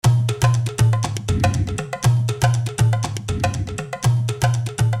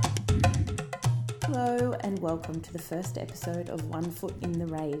welcome to the first episode of One Foot in the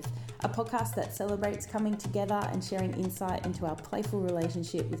Rave, a podcast that celebrates coming together and sharing insight into our playful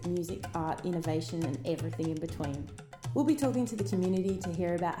relationship with music, art, innovation, and everything in between. We'll be talking to the community to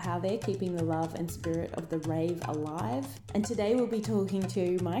hear about how they're keeping the love and spirit of the rave alive. And today we'll be talking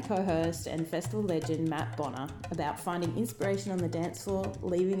to my co-host and festival legend, Matt Bonner, about finding inspiration on the dance floor,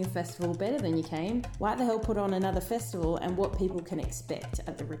 leaving a festival better than you came, why the hell put on another festival, and what people can expect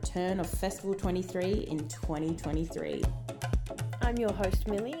at the return of Festival 23 in 2023. I'm your host,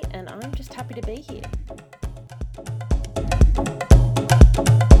 Millie, and I'm just happy to be here.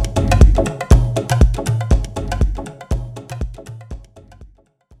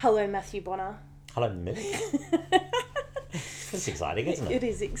 Hello, Matthew Bonner. Hello, Millie. It's exciting, isn't it? It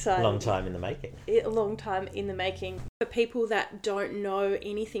is exciting. Long time in the making. A long time in the making. For people that don't know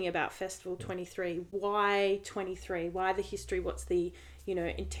anything about Festival 23, why 23? Why the history? What's the,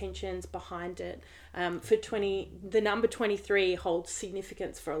 intentions behind it? The number 23 holds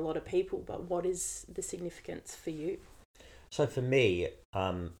significance for a lot of people, but what is the significance for you? So for me,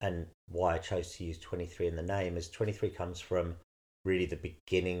 and why I chose to use 23 in the name, is 23 comes from really the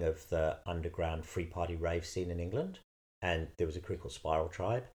beginning of the underground free party rave scene in England. And there was a group called Spiral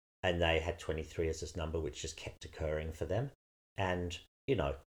Tribe, and they had 23 as this number, which just kept occurring for them. And,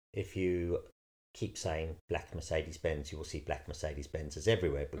 if you keep saying black Mercedes-Benz, you will see black Mercedes-Benzes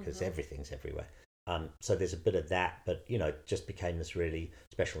everywhere because everything's everywhere. So there's a bit of that, but, it just became this really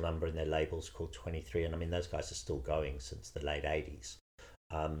special number in their labels called 23. And I mean, those guys are still going since the late 80s.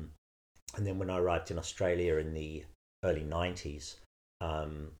 And then when I arrived in Australia in the early 90s,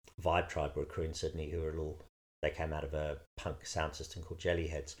 Vibe Tribe were a crew in Sydney who were they came out of a punk sound system called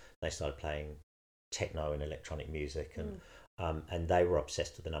Jellyheads. They started playing techno and electronic music, and they were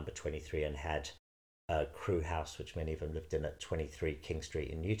obsessed with the number 23 and had a crew house, which many of them lived in, at 23 King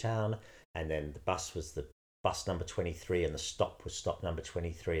Street in Newtown. And then the bus was the bus number 23 and the stop was stop number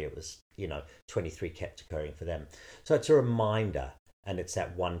 23. It was, 23 kept occurring for them. So it's a reminder, and it's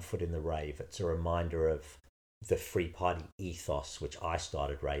that one foot in the rave. It's a reminder of the free party ethos, which I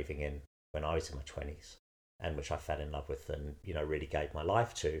started raving in when I was in my 20s, and which I fell in love with and, really gave my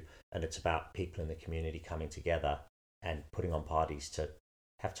life to. And it's about people in the community coming together and putting on parties to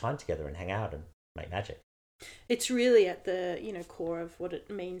have time together and hang out and make magic. It's really at the, core of what it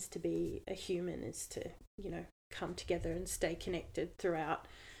means to be a human, is to, come together and stay connected throughout.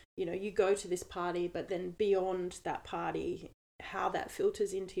 You go to this party, but then beyond that party, how that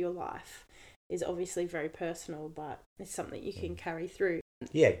filters into your life is obviously very personal, but it's something you can carry through.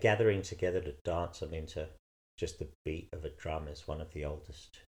 Yeah, gathering together to dance, to just the beat of a drum is one of the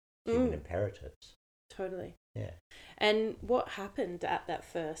oldest human imperatives. Totally. Yeah. And what happened at that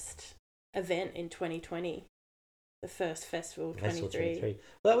first event in 2020? The first Festival 23.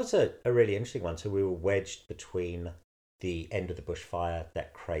 Well, that was a really interesting one. So we were wedged between the end of the bushfire,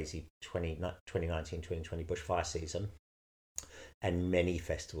 that crazy 2019-2020 bushfire season, and many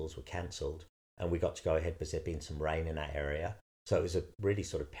festivals were cancelled. And we got to go ahead because there'd been some rain in that area. So it was a really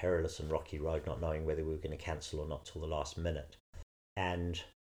sort of perilous and rocky road, not knowing whether we were going to cancel or not till the last minute. And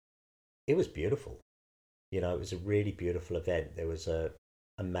it was beautiful. It was a really beautiful event. There was a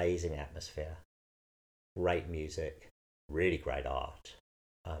amazing atmosphere, great music, really great art,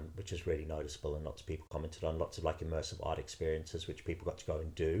 which is really noticeable, and lots of people commented on, lots of immersive art experiences which people got to go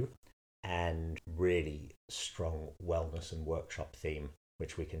and do, and really strong wellness and workshop theme,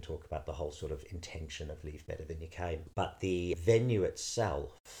 which we can talk about, the whole sort of intention of leave better than you came. But the venue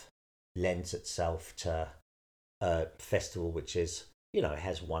itself lends itself to a festival which is,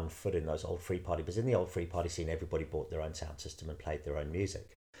 has one foot in those old free party, because in the old free party scene, everybody bought their own sound system and played their own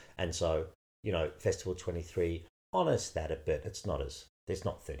music. And so, Festival 23 honours that a bit. There's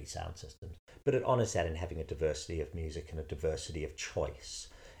not 30 sound systems, but it honours that in having a diversity of music and a diversity of choice.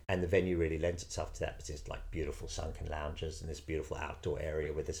 And the venue really lends itself to that, because there's beautiful sunken lounges and this beautiful outdoor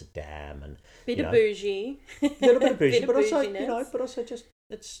area where there's a dam and bit of bougie, little bit of bougie, but also just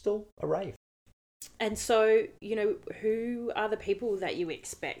it's still a rave. And so, who are the people that you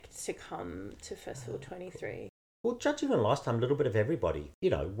expect to come to Festival 23? Well, judging on last time, a little bit of everybody.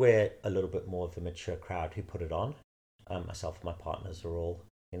 We're a little bit more of the mature crowd who put it on. Myself and my partners are all,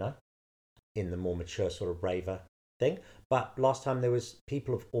 in the more mature sort of raver thing. But last time there was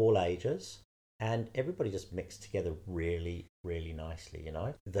people of all ages, and everybody just mixed together really, really nicely,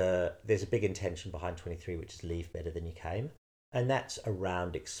 There's a big intention behind 23, which is leave better than you came. And that's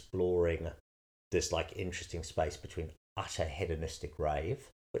around exploring this interesting space between utter hedonistic rave,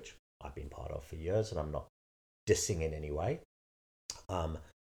 which I've been part of for years and I'm not dissing in any way.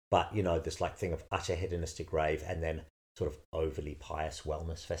 But, this thing of utter hedonistic rave and then sort of overly pious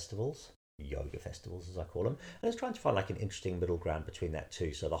wellness festivals, yoga festivals, as I call them. And I was trying to find like an interesting middle ground between that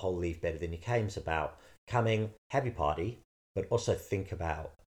too. So the whole Leave Better Than You Came is about coming, have your party, but also think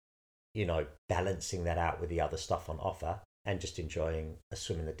about, balancing that out with the other stuff on offer and just enjoying a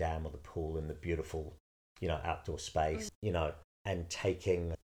swim in the dam or the pool in the beautiful, outdoor space, and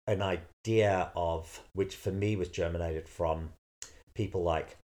taking an idea of, which for me was germinated from people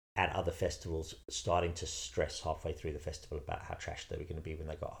like at other festivals starting to stress halfway through the festival about how trashed they were going to be when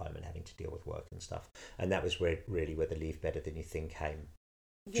they got home and having to deal with work and stuff. And that was where the Leave Better Than You Think came,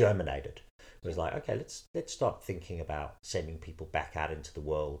 germinated. It was like, okay, let's start thinking about sending people back out into the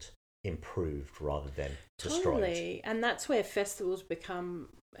world improved rather than destroyed. Totally. And that's where festivals become,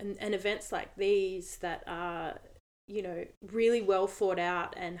 and events like these that are, really well thought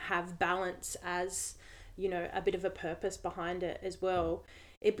out and have balance as, a bit of a purpose behind it as well.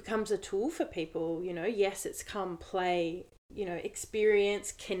 It becomes a tool for people, yes, it's come play,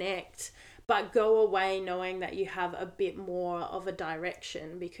 experience, connect, but go away knowing that you have a bit more of a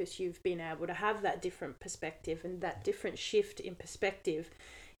direction because you've been able to have that different perspective, and that different shift in perspective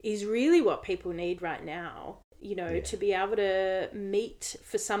is really what people need right now, to be able to meet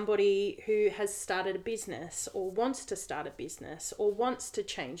for somebody who has started a business or wants to start a business or wants to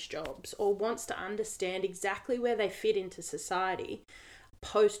change jobs or wants to understand exactly where they fit into society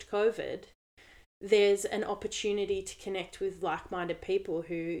post-COVID. There's an opportunity to connect with like-minded people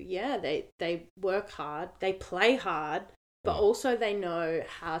who, they work hard, they play hard, but also they know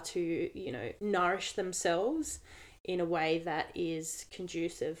how to, nourish themselves in a way that is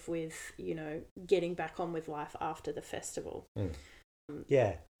conducive with, getting back on with life after the festival.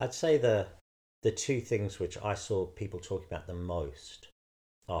 Yeah, I'd say the two things which I saw people talking about the most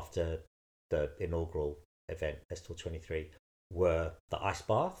after the inaugural event, Festival 23, were the ice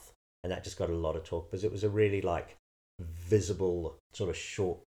bath. And that just got a lot of talk because it was a really like visible sort of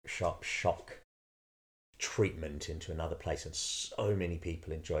sharp shock treatment into another place, and so many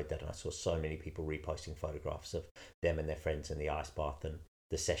people enjoyed that. And I saw so many people reposting photographs of them and their friends in the ice bath and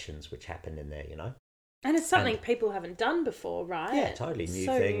the sessions which happened in there, And it's something people haven't done before, right? Yeah, totally. New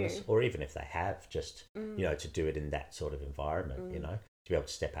things, new. Or even if they have, just, to do it in that sort of environment, to be able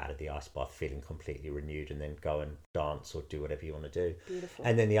to step out of the ice bath feeling completely renewed and then go and dance or do whatever you want to do. Beautiful.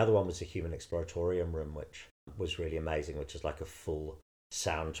 And then the other one was the Human Exploratorium room, which was really amazing, which is like a full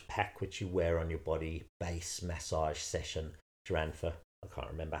sound pack which you wear on your body, bass massage session, which ran for, I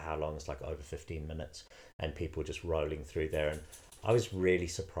can't remember how long, it's like over 15 minutes, and people just rolling through there. And I was really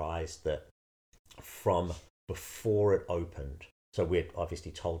surprised that from before it opened, so we had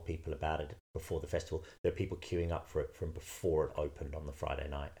obviously told people about it before the festival, there were people queuing up for it from before it opened on the Friday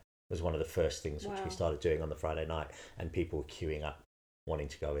night. It was one of the first things which we started doing on the Friday night, and people were queuing up wanting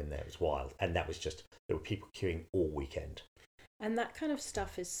to go in there. It was wild. And that was just, there were people queuing all weekend. And that kind of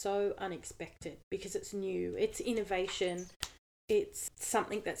stuff is so unexpected because it's new, it's innovation, it's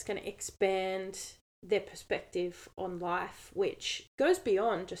something that's going to expand their perspective on life, which goes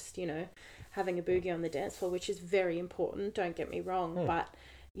beyond just, having a boogie on the dance floor, which is very important, don't get me wrong, but,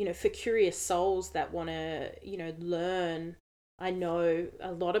 for curious souls that want to, learn, I know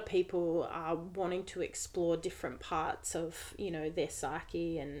a lot of people are wanting to explore different parts of, their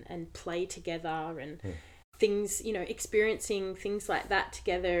psyche and play together and things, experiencing things like that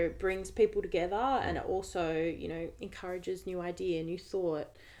together brings people together, and it also, encourages new idea, new thought,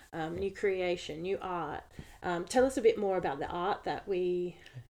 new creation, new art. Tell us a bit more about the art that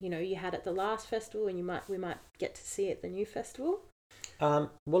you had at the last festival, and we might get to see at the new festival.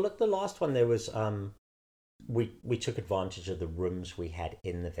 Well, at the last one, there was we took advantage of the rooms we had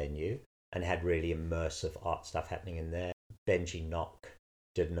in the venue and had really immersive art stuff happening in there. Benji Knock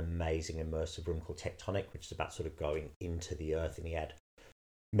did an amazing immersive room called Tectonic, which is about sort of going into the earth, and he had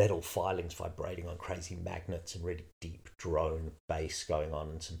metal filings vibrating on crazy magnets and really deep drone bass going on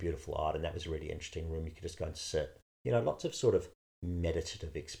and some beautiful art. And that was a really interesting room. You could just go and sit, lots of sort of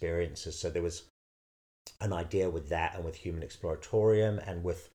meditative experiences. So there was an idea with that, and with Human Exploratorium, and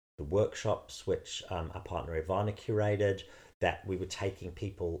with the workshops which our partner Ivana curated, that we were taking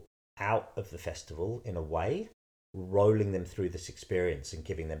people out of the festival in a way, rolling them through this experience and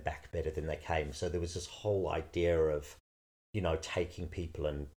giving them back better than they came. So there was this whole idea of, taking people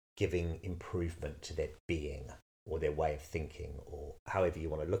and giving improvement to their being or their way of thinking, or however you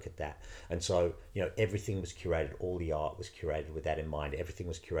want to look at that. And so, everything was curated, all the art was curated with that in mind. Everything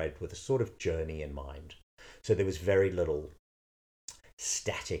was curated with a sort of journey in mind. So there was very little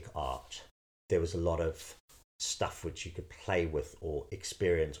static art. There was a lot of stuff which you could play with or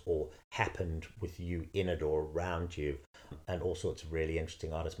experience or happened with you in it or around you, and all sorts of really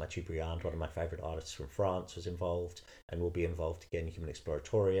interesting artists. Mathieu Briand, one of my favourite artists from France, was involved and will be involved again. Human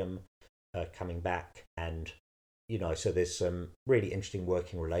Exploratorium, coming back, and so there's some really interesting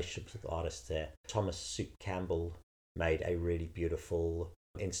working relationships with artists there. Thomas Soup Campbell made a really beautiful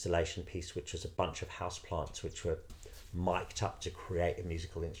installation piece, which was a bunch of houseplants which were mic'd up to create a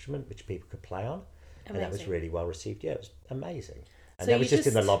musical instrument which people could play on. Amazing. And that was really well received. Yeah, it was amazing. And so that was just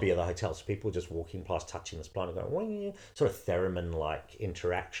in the lobby of the hotel, so people were just walking past, touching this plant and going, wing, sort of theremin-like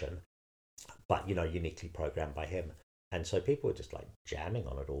interaction, but, uniquely programmed by him. And so people were just like jamming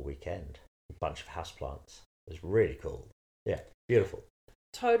on it all weekend. A bunch of houseplants. It was really cool. Yeah, beautiful.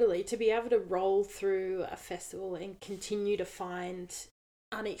 Totally. To be able to roll through a festival and continue to find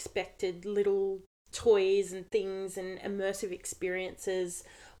unexpected little toys and things and immersive experiences,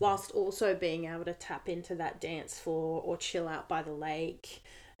 whilst also being able to tap into that dance floor or chill out by the lake,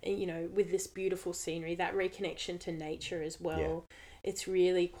 with this beautiful scenery, that reconnection to nature as well. Yeah. It's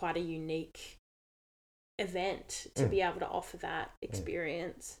really quite a unique event to be able to offer that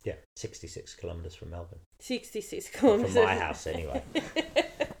experience. Yeah, 66 kilometres from Melbourne. 66 kilometres. From my house, anyway.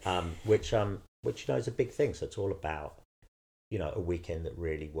 Which is a big thing. So it's all about, a weekend that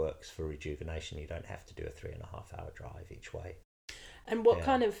really works for rejuvenation. You don't have to do a 3.5-hour drive each way. And what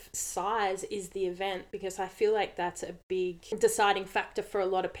kind of size is the event? Because I feel like that's a big deciding factor for a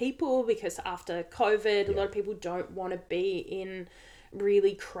lot of people, because after COVID, a lot of people don't want to be in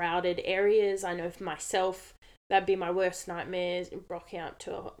really crowded areas. I know for myself, that'd be my worst nightmare, rocking out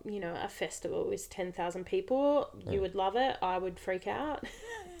to a festival with 10,000 people. You would love it. I would freak out.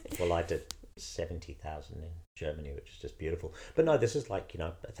 Well, I did 70,000 in Germany, which is just beautiful. But no, this is like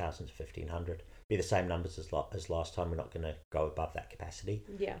 1,000 to 1,500. Be the same numbers as last time. We're not going to go above that capacity.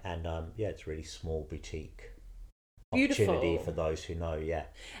 Yeah. And it's really small boutique beautiful opportunity for those who know. Yeah.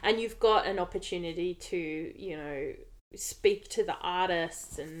 And you've got an opportunity to speak to the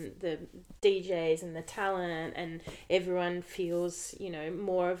artists and the DJs and the talent, and everyone feels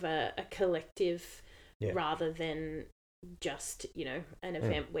more of a collective rather than just an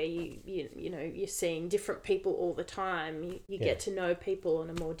event where you're seeing different people all the time. You get to know people on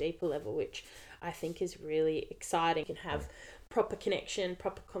a more deeper level, which I think is really exciting. You can have proper connection,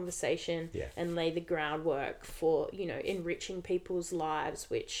 proper conversation, and lay the groundwork for enriching people's lives,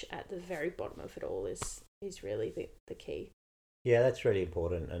 which at the very bottom of it all is really the key. Yeah, that's really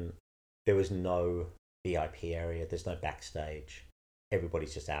important. And there was no VIP area, there's no backstage,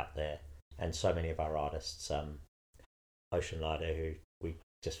 everybody's just out there. And so many of our artists, Ocean Lighter, who we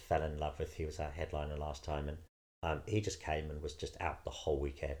just fell in love with, he was our headliner last time, and he just came and was just out the whole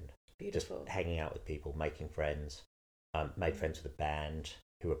weekend. Beautiful. Just hanging out with people, making friends, made friends with a band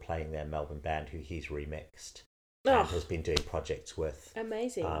who were playing their Melbourne band, who he's remixed and has been doing projects with.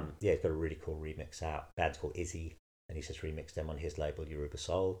 Amazing. He's got a really cool remix out. Band's called Izzy, and he's just remixed them on his label, Yoruba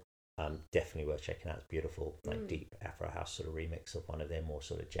Soul. Definitely worth checking out. It's beautiful, like deep Afro house sort of remix of one of their more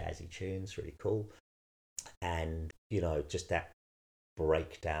sort of jazzy tunes. Really cool. And just that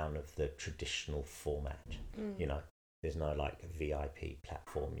breakdown of the traditional format. There's no like VIP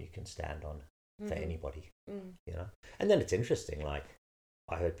platform you can stand on for anybody. And then it's interesting, like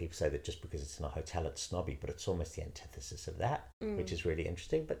I heard people say that just because it's in a hotel it's snobby, but it's almost the antithesis of that, which is really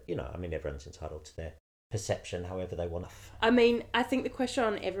interesting. But everyone's entitled to their perception however they want to. I think the question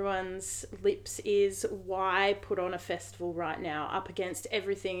on everyone's lips is, why put on a festival right now up against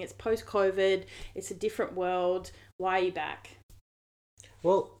everything? It's post-COVID, it's a different world. Why are you back?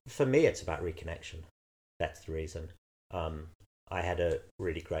 Well, for me it's about reconnection. That's the reason. I had a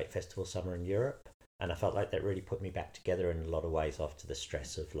really great festival summer in Europe, and I felt like that really put me back together in a lot of ways after the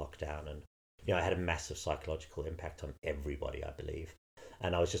stress of lockdown. And I had a massive psychological impact on everybody, I believe.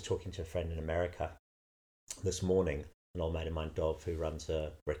 And I was just talking to a friend in America this morning, an old mate of mine, Dov, who runs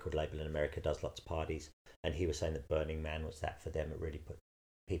a record label in America, does lots of parties, and he was saying that Burning Man was that for them. It really put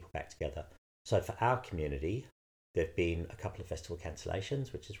people back together. So for our community, there have been a couple of festival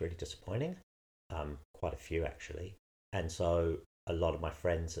cancellations, which is really disappointing. Quite a few actually. And so a lot of my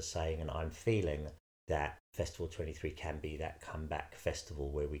friends are saying, and I'm feeling, that Festival 23 can be that comeback festival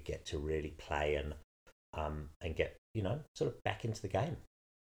where we get to really play and get sort of back into the game.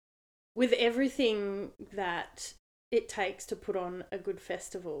 With everything that it takes to put on a good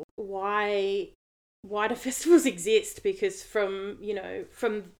festival, why do festivals exist? Because from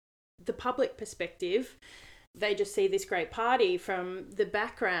the public perspective, they just see this great party. From the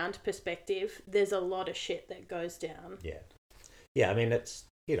background perspective, there's a lot of shit that goes down. Yeah. It's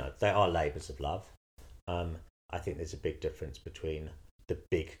they are labours of love. I think there's a big difference between the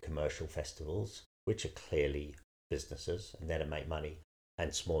big commercial festivals, which are clearly businesses and there to make money,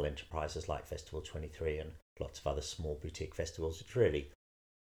 and small enterprises like Festival 23 and lots of other small boutique festivals, which really,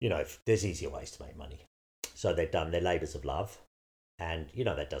 there's easier ways to make money. So they've done their labours of love, And,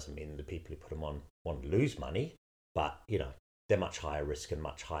 that doesn't mean the people who put them on want to lose money, but, they're much higher risk and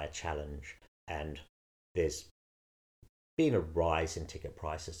much higher challenge. And there's been a rise in ticket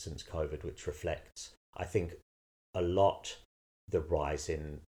prices since COVID, which reflects, I think, a lot the rise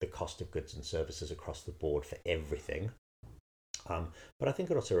in the cost of goods and services across the board for everything. But I think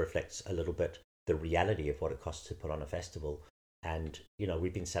it also reflects a little bit the reality of what it costs to put on a festival. And,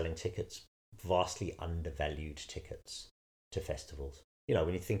 we've been selling tickets, vastly undervalued tickets to festivals.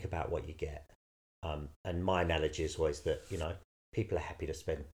 When you think about what you get, and my analogy is always that, people are happy to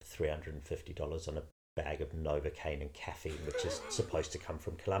spend $350 on a bag of Novocaine and caffeine, which is supposed to come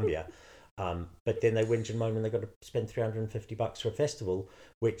from Colombia. But then they whinge and moan when they've got to spend $350 for a festival,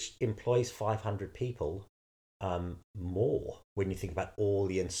 which employs 500 people more when you think about all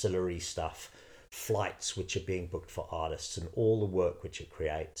the ancillary stuff, flights which are being booked for artists and all the work which it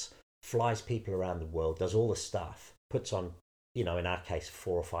creates, flies people around the world, does all the stuff, puts on, in our case,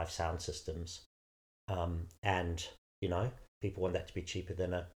 4 or 5 sound systems. And, people want that to be cheaper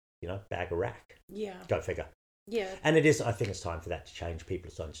than a, bag of rack. Yeah. Go figure. Yeah. And I think it's time for that to change. People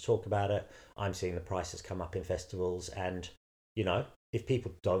are starting to talk about it. I'm seeing the prices come up in festivals. And, if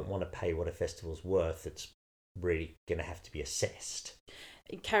people don't want to pay what a festival's worth, it's really going to have to be assessed.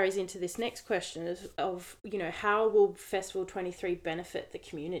 It carries into this next question of how will Festival 23 benefit the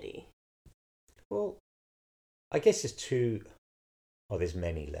community? Well, I guess there's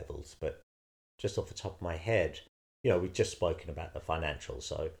many levels, but just off the top of my head, we've just spoken about the financials.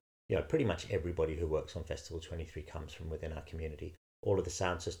 So, pretty much everybody who works on Festival 23 comes from within our community. All of the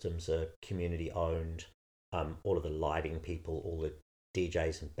sound systems are community owned. All of the lighting people, all the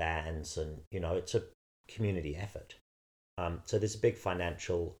DJs and bands, and, it's a community effort. So there's a big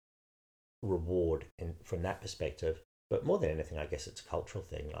financial reward from that perspective. But more than anything, I guess it's a cultural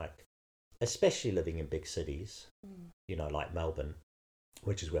thing, like, especially living in big cities, like Melbourne,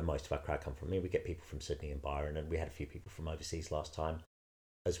 which is where most of our crowd come from. I mean, we get people from Sydney and Byron, and we had a few people from overseas last time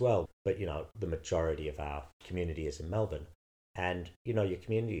as well. But, the majority of our community is in Melbourne. And, your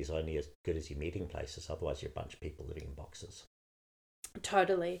community is only as good as your meeting places. Otherwise, you're a bunch of people living in boxes.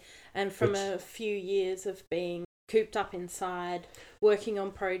 Totally. And from a few years of being cooped up inside, working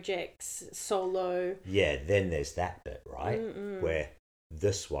on projects, solo. Yeah, then there's that bit, right? Where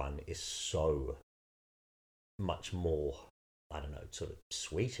this one is so much more, I don't know, sort of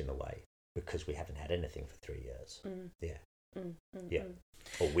sweet in a way, because we haven't had anything for 3 years. Yeah.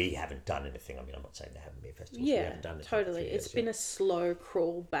 Or we haven't done anything. I mean, I'm not saying there haven't been festivals. Yeah, we haven't done anything totally. for 3 years, It's been a slow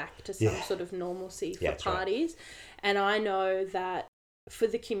crawl back to some sort of normalcy for parties. Right. And I know that for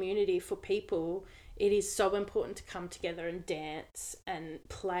the community, for people, it is so important to come together and dance and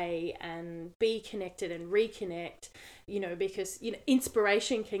play and be connected and reconnect, because,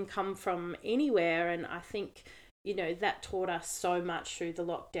 inspiration can come from anywhere. And I think, that taught us so much through the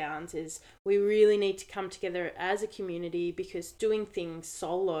lockdowns is we really need to come together as a community, because doing things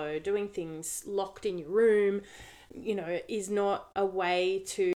solo, doing things locked in your room, is not a way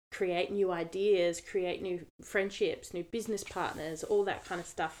to create new ideas, create new friendships, new business partners, all that kind of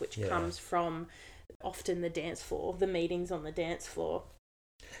stuff, which comes from often the dance floor, the meetings on the dance floor.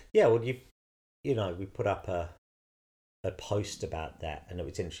 Yeah, well, we put up a post about that, and it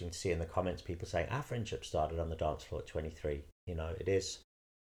was interesting to see in the comments people saying our friendship started on the dance floor at 23.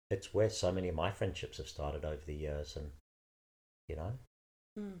 It's where so many of my friendships have started over the years, and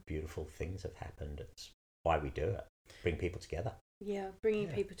beautiful things have happened. It's why we do it, bring people together. Yeah, bringing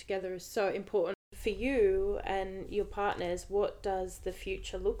people together is so important. For you and your partners, what does the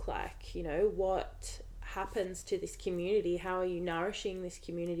future look like? What happens to this community? How are you nourishing this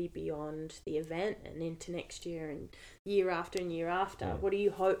community beyond the event and into next year and year after and year after? What do you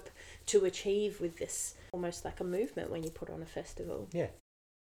hope to achieve with this, almost like a movement when you put on a festival? Yeah.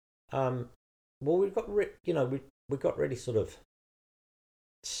 Well, we got really sort of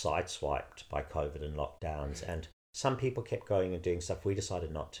sideswiped by COVID and lockdowns, and some people kept going and doing stuff. We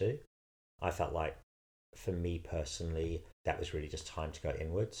decided not to. I felt like, for me personally, that was really just time to go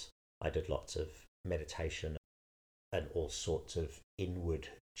inwards. I did lots of meditation and all sorts of inward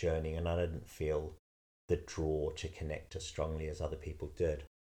journeying, and I didn't feel the draw to connect as strongly as other people did.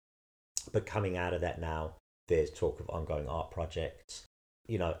 But coming out of that now, there's talk of ongoing art projects.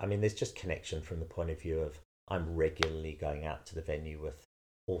 There's just connection from the point of view of I'm regularly going out to the venue with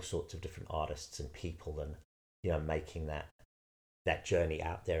all sorts of different artists and people, and making that journey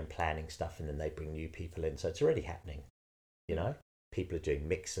out there and planning stuff, and then they bring new people in. So it's already happening. People are doing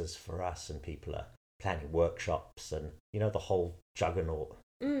mixes for us, and people are planning workshops, and the whole juggernaut.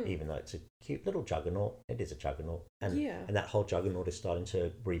 Even though it's a cute little juggernaut, it is a juggernaut, and that whole juggernaut is starting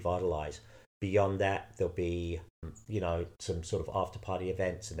to revitalize. beyond that, there'll be, some sort of after party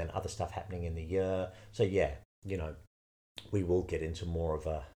events and then other stuff happening in the year. So yeah, we will get into more of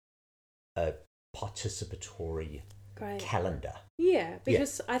a participatory calendar. Yeah,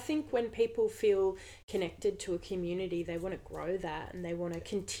 because I think when people feel connected to a community, they want to grow that and they want to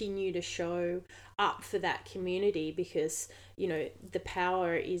continue to show up for that community because, the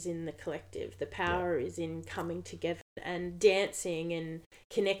power is in the collective. The power is in coming together, and dancing and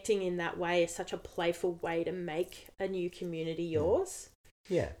connecting in that way is such a playful way to make a new community yours.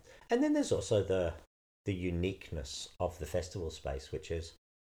 Yeah. And then there's also the uniqueness of the festival space, which is,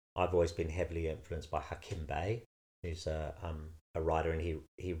 I've always been heavily influenced by Hakim Bey, who's a writer, and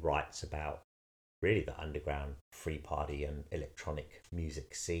he writes about really the underground free party and electronic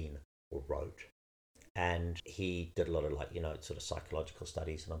music scene, or wrote. And he did a lot of sort of psychological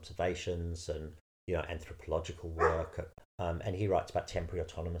studies and observations and, anthropological work. And he writes about temporary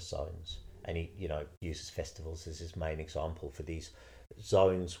autonomous zones. And he, uses festivals as his main example for these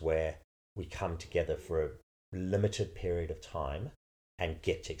zones where we come together for a limited period of time and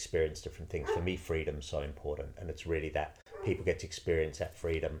get to experience different things. For me, freedom's so important. And it's really that people get to experience that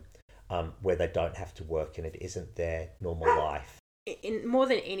freedom where they don't have to work and it isn't their normal life. In more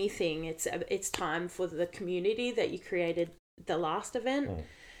than anything, it's time for the community that you created the last event,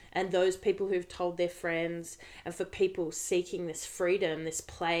 and those people who've told their friends, and for people seeking this freedom, this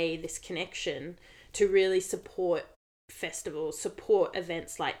play, this connection, to really support festivals, support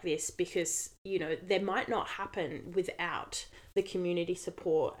events like this, because they might not happen without the community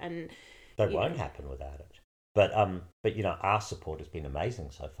support, and they won't happen without it. But our support has been amazing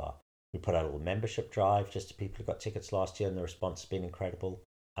so far. We put out a little membership drive just to people who got tickets last year, and the response has been incredible.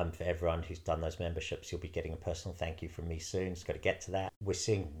 For everyone who's done those memberships, you'll be getting a personal thank you from me soon. Just got to get to that. We're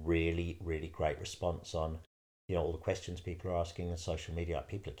seeing really, really great response on, all the questions people are asking on social media.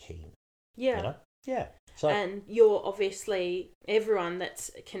 People are keen. Yeah. Yeah. So, and you're obviously, everyone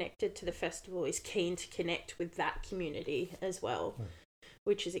that's connected to the festival is keen to connect with that community as well.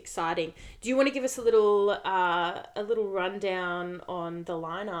 Which is exciting. Do you want to give us a little rundown on the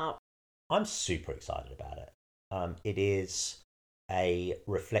lineup? I'm super excited about it. It is a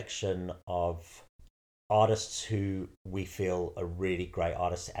reflection of artists who we feel are really great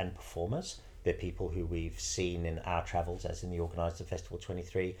artists and performers. They're people who we've seen in our travels, as in the organiser of Festival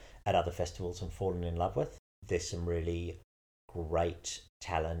 23, at other festivals and fallen in love with. There's some really great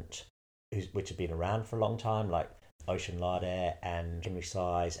talent which have been around for a long time, like Ocean Larder and Henry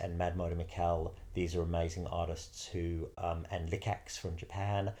Size and Mad Motor Mikkel. These are amazing artists who, and Likax from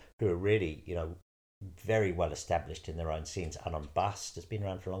Japan, who are really, very well established in their own scenes. Anon Bust has been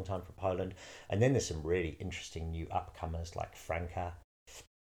around for a long time from Poland. And then there's some really interesting new upcomers like Franca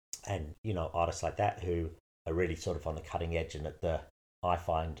and, artists like that who are really sort of on the cutting edge and I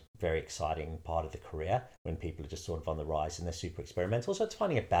find, very exciting part of the career when people are just sort of on the rise and they're super experimental. So it's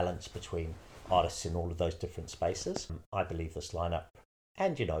finding a balance between artists in all of those different spaces. I believe this lineup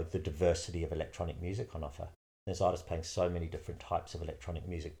and, the diversity of electronic music on offer. There's artists playing so many different types of electronic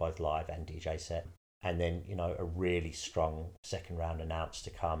music, both live and DJ set. And then, a really strong second round announced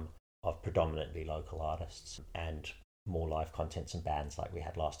to come of predominantly local artists and more live contents and bands like we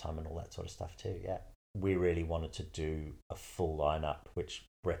had last time and all that sort of stuff too. Yeah. We really wanted to do a full lineup which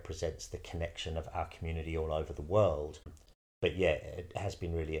represents the connection of our community all over the world. But yeah, it has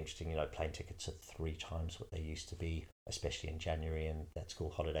been really interesting, plane tickets are 3 times what they used to be, especially in January and that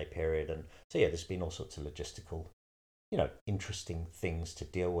school holiday period. And so yeah, there's been all sorts of logistical, interesting things to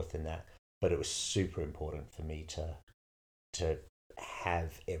deal with in that. But it was super important for me to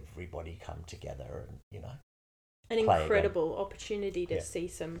have everybody come together and, an incredible opportunity to see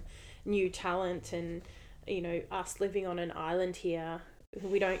some new talent and, us living on an island here.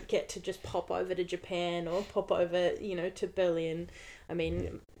 We don't get to just pop over to Japan or pop over, to Berlin. I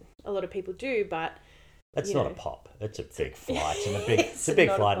mean, a lot of people do, but it's not a pop. It's a big flight and a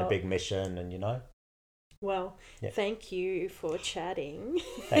big flight and a big mission, and Well, thank you for chatting.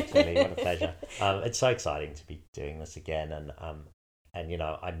 Thanks, Millie. What a pleasure. It's so exciting to be doing this again, and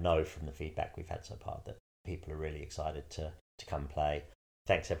I know from the feedback we've had so far that people are really excited to come play.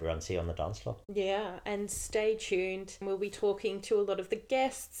 Thanks, everyone. See you on the dance floor. Yeah, and stay tuned. We'll be talking to a lot of the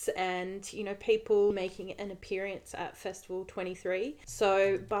guests and, people making an appearance at Festival 23.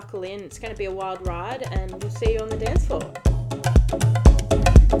 So buckle in. It's going to be a wild ride, and we'll see you on the dance floor.